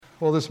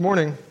Well, this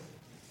morning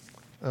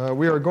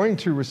we are going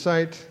to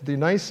recite the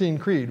Nicene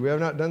Creed. We have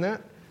not done that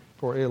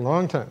for a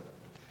long time.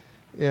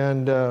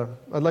 And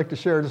I'd like to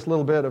share just a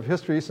little bit of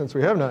history since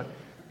we have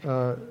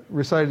not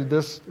recited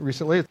this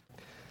recently.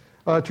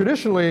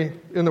 Traditionally,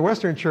 in the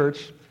Western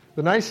Church,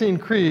 the Nicene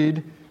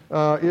Creed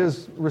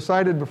is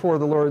recited before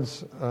the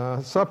Lord's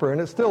Supper, and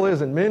it still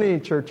is in many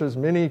churches,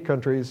 many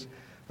countries.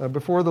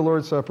 Before the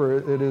Lord's Supper,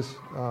 it is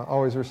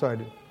always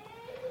recited.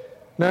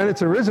 Now, in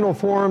its original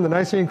form, the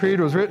Nicene Creed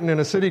was written in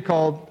a city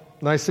called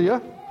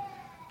Nicaea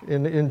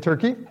in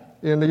Turkey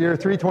in the year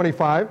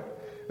 325,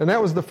 and that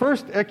was the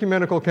first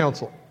ecumenical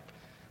council.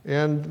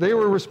 And they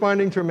were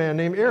responding to a man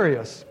named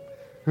Arius,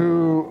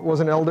 who was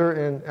an elder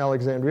in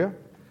Alexandria,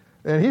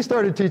 and he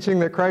started teaching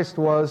that Christ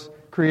was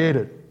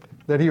created,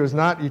 that he was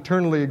not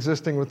eternally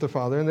existing with the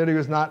Father, and that he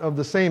was not of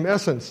the same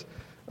essence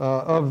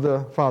of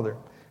the Father.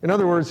 In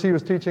other words, he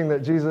was teaching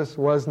that Jesus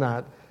was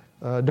not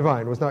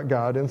divine, was not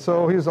God, and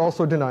so he was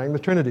also denying the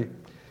Trinity.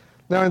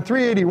 Now in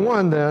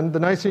 381 then, the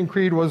Nicene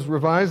Creed was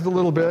revised a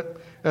little bit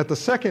at the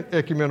Second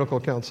Ecumenical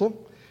Council,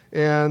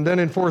 and then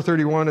in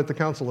 431 at the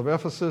Council of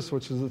Ephesus,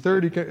 which is the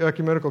Third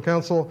Ecumenical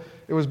Council,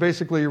 it was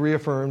basically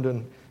reaffirmed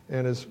and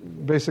is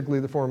basically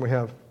the form we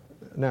have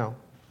now.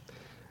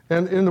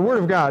 And in the Word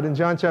of God, in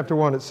John chapter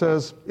 1, it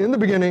says, "In the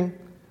beginning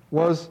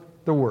was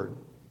the Word."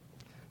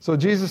 So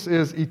Jesus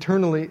is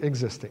eternally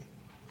existing.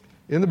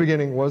 In the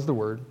beginning was the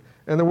Word,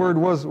 and the Word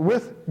was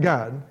with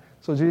God.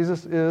 So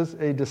Jesus is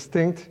a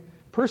distinct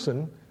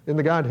person in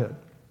the Godhead.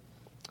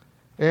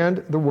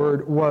 And the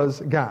Word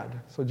was God.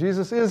 So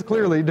Jesus is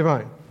clearly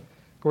divine,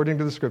 according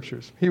to the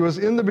Scriptures. He was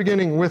in the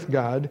beginning with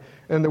God,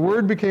 and the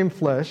Word became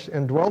flesh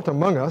and dwelt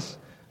among us.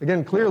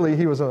 Again, clearly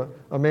he was a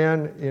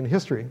man in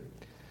history.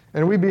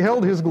 And we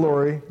beheld his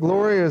glory.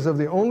 Glory as of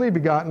the only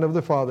begotten of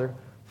the Father,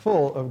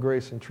 full of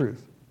grace and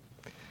truth.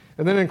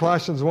 And then in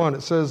Colossians 1,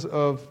 it says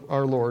of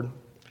our Lord,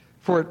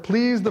 "For it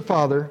pleased the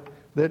Father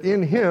that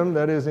in him,"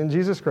 that is, in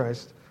Jesus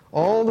Christ,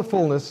 "all the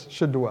fullness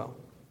should dwell."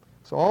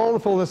 So all the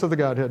fullness of the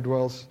Godhead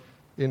dwells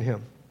in him.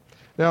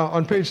 Now,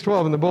 on page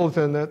 12 in the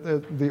bulletin,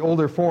 the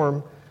older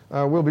form,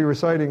 we'll be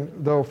reciting,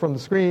 though, from the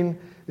screen.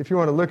 If you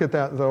want to look at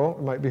that, though,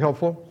 it might be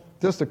helpful.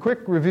 Just a quick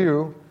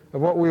review of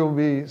what we will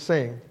be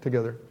saying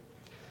together.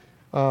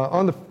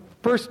 On the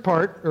first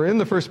part, or in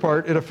the first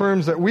part, it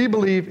affirms that we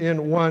believe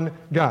in one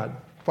God.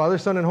 Father,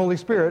 Son, and Holy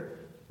Spirit,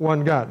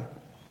 one God.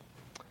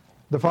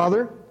 The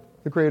Father,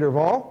 the creator of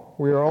all,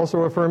 we are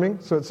also affirming.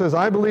 So it says,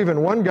 "I believe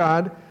in one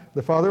God,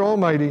 the Father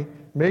Almighty,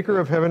 maker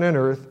of heaven and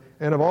earth,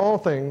 and of all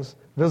things,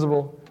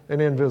 visible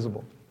and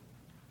invisible."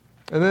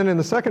 And then in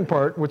the second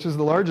part, which is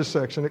the largest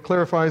section, it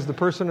clarifies the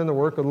person and the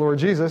work of the Lord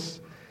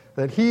Jesus,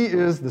 that he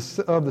is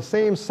of the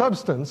same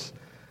substance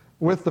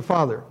with the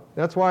Father.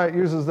 That's why it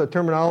uses the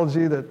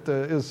terminology that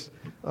is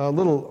a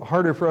little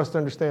harder for us to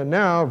understand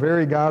now,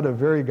 very God of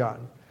very God.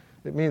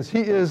 It means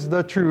he is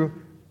the true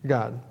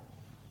God.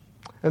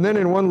 And then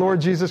in one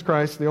Lord Jesus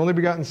Christ, the only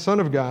begotten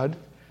Son of God,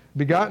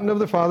 begotten of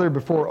the Father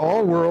before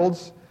all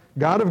worlds,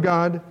 God of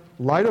God,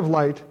 light of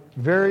light,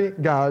 very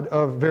God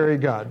of very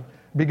God.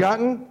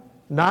 Begotten,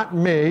 not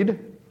made,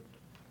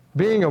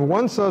 being of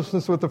one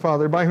substance with the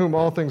Father, by whom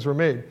all things were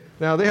made.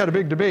 Now, they had a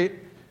big debate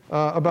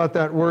about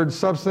that word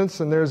substance,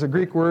 and there's a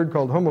Greek word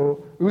called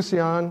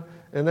homoousion,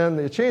 and then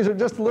they changed it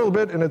just a little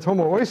bit, and it's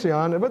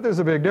homoousion, but there's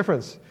a big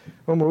difference.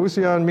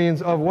 Homoousion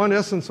means of one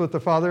essence with the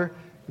Father.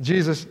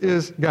 Jesus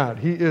is God.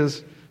 He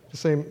is the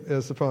same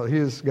as the Father. He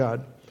is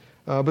God.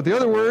 But the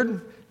other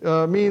word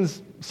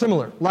means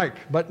similar, like,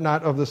 but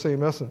not of the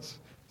same essence.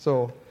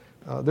 So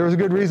there was a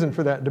good reason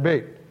for that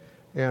debate.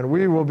 And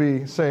we will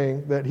be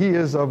saying that he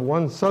is of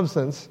one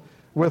substance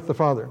with the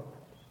Father.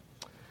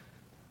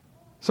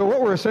 So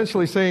what we're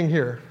essentially saying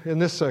here in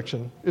this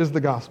section is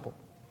the gospel.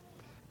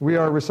 We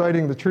are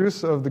reciting the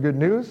truths of the good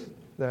news,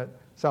 that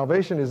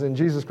salvation is in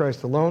Jesus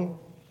Christ alone.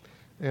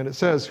 And it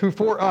says, "Who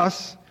for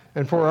us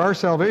and for our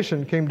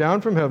salvation came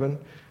down from heaven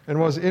and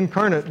was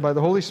incarnate by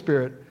the Holy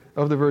Spirit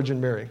of the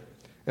Virgin Mary,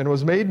 and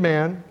was made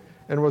man,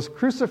 and was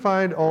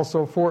crucified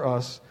also for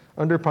us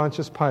under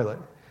Pontius Pilate.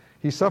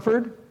 He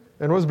suffered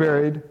and was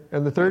buried,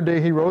 and the third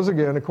day he rose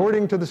again,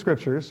 according to the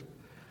Scriptures,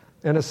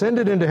 and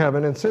ascended into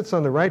heaven, and sits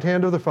on the right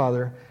hand of the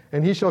Father,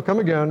 and he shall come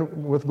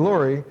again with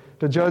glory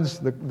to judge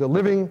the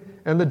living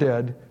and the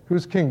dead,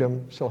 whose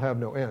kingdom shall have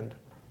no end."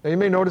 Now you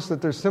may notice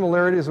that there's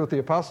similarities with the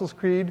Apostles'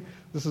 Creed.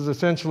 This is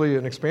essentially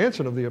an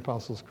expansion of the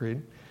Apostles'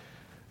 Creed.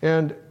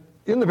 And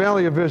in the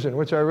Valley of Vision,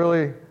 which I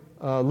really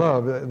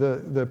love,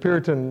 the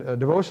Puritan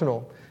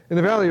devotional, in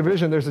the Valley of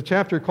Vision there's a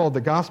chapter called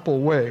The Gospel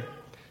Way.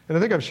 And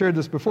I think I've shared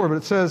this before, but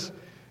it says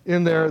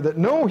in there that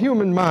no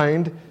human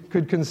mind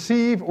could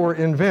conceive or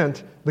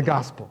invent the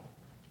gospel.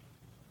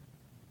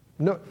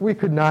 No, we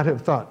could not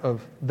have thought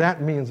of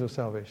that means of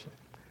salvation.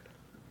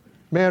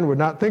 Man would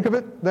not think of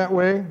it that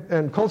way,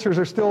 and cultures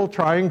are still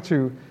trying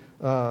to,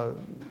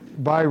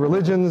 by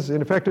religions,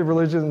 ineffective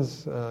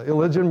religions,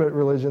 illegitimate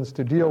religions,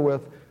 to deal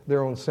with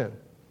their own sin.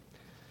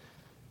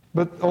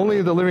 But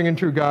only the living and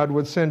true God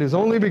would send his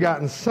only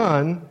begotten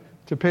Son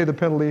to pay the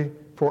penalty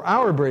for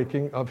our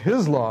breaking of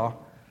his law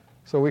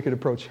so we could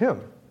approach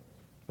him.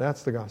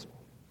 That's the gospel.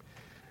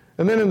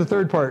 And then in the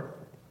third part,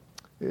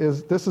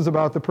 this is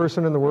about the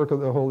person and the work of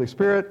the Holy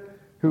Spirit,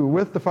 who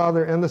with the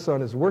Father and the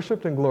Son is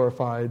worshiped and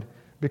glorified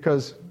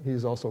because he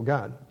is also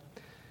God.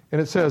 And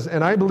it says,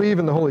 "And I believe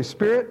in the Holy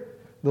Spirit,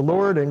 the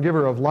Lord and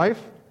giver of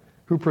life,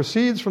 who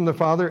proceeds from the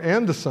Father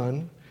and the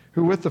Son,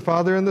 who with the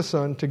Father and the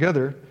Son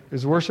together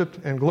is worshiped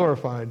and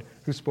glorified,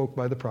 who spoke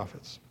by the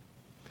prophets."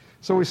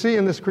 So we see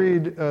in this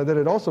creed that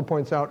it also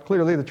points out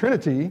clearly the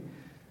Trinity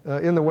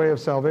in the way of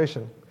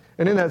salvation.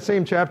 And in that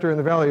same chapter in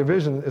the Valley of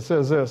Vision, it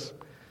says this,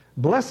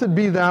 "Blessed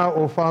be thou,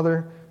 O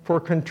Father, for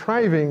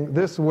contriving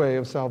this way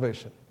of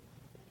salvation.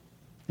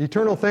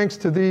 Eternal thanks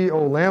to thee,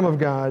 O Lamb of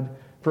God,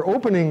 for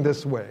opening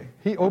this way."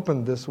 He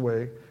opened this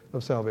way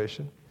of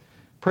salvation.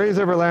 "Praise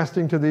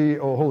everlasting to thee,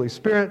 O Holy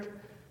Spirit,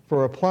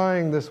 for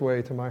applying this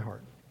way to my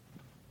heart."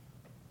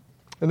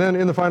 And then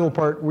in the final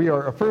part, we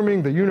are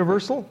affirming the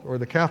universal, or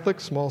the Catholic,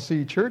 small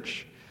c,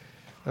 church.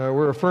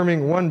 We're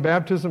affirming one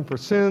baptism for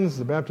sins,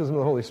 the baptism of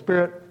the Holy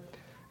Spirit,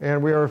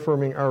 and we are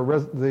affirming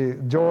the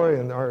joy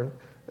and our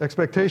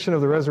expectation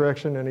of the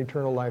resurrection and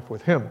eternal life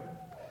with him.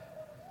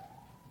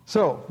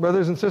 So,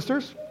 brothers and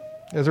sisters,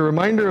 as a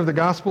reminder of the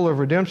gospel of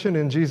redemption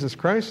in Jesus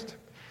Christ,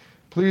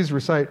 please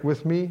recite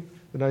with me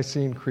the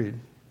Nicene Creed.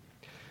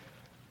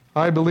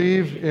 "I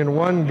believe in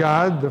one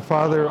God, the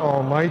Father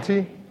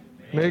Almighty,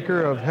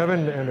 maker of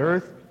heaven and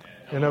earth,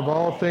 and of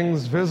all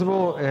things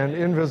visible and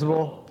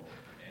invisible,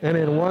 and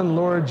in one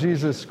Lord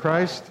Jesus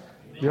Christ,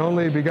 the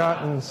only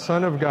begotten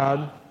Son of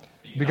God,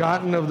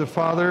 begotten of the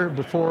Father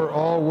before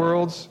all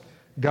worlds,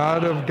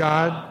 God of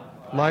God,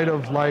 light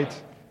of light,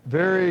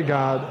 very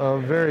God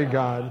of very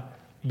God,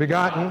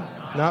 begotten,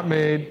 not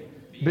made,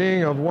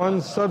 being of one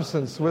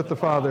substance with the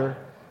Father,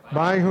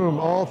 by whom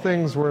all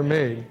things were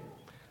made,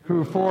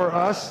 who for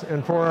us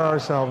and for our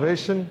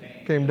salvation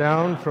came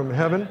down from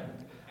heaven,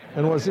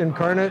 and was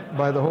incarnate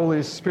by the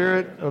Holy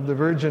Spirit of the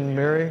Virgin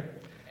Mary,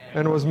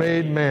 and was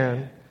made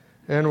man,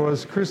 and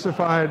was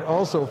crucified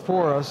also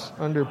for us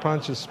under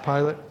Pontius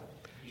Pilate.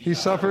 He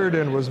suffered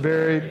and was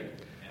buried,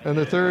 and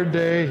the third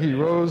day he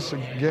rose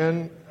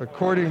again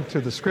according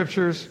to the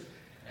Scriptures,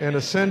 and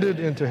ascended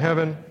into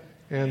heaven,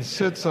 and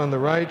sits on the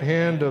right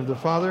hand of the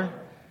Father,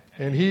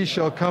 and he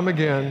shall come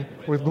again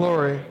with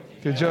glory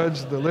to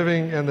judge the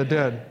living and the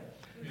dead,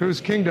 whose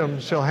kingdom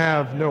shall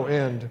have no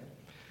end.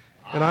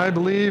 And I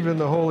believe in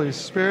the Holy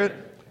Spirit,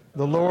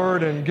 the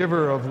Lord and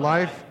giver of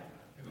life,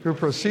 who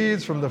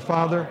proceeds from the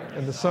Father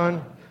and the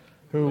Son,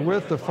 who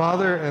with the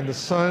Father and the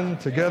Son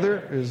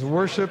together is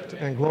worshiped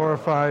and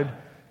glorified,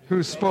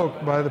 who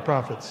spoke by the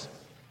prophets.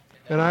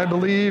 And I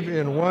believe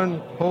in one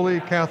holy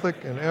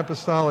Catholic and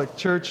apostolic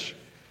church.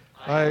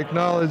 I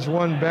acknowledge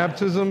one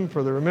baptism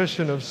for the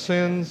remission of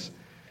sins,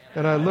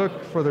 and I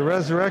look for the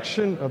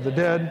resurrection of the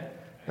dead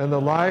and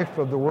the life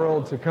of the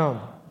world to come.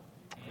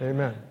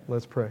 Amen.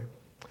 Let's pray.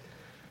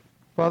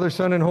 Father,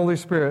 Son, and Holy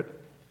Spirit,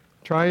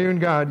 triune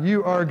God,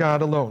 you are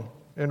God alone,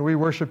 and we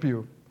worship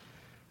you.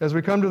 As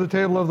we come to the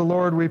table of the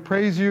Lord, we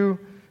praise you,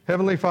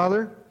 Heavenly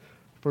Father,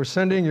 for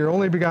sending your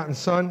only begotten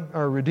Son,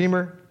 our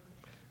Redeemer.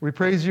 We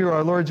praise you,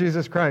 our Lord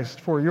Jesus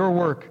Christ, for your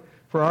work,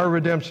 for our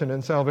redemption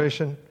and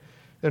salvation.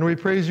 And we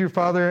praise you,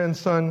 Father and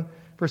Son,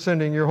 for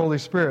sending your Holy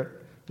Spirit,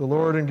 the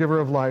Lord and giver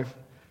of life,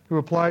 who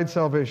applied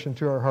salvation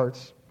to our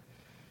hearts.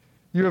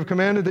 You have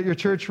commanded that your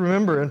church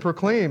remember and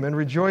proclaim and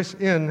rejoice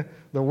in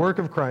the work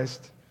of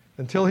Christ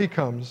until he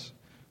comes,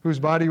 whose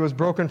body was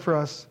broken for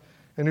us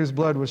and whose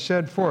blood was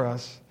shed for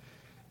us.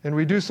 And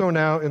we do so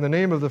now in the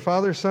name of the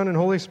Father, Son, and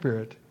Holy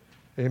Spirit.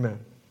 Amen.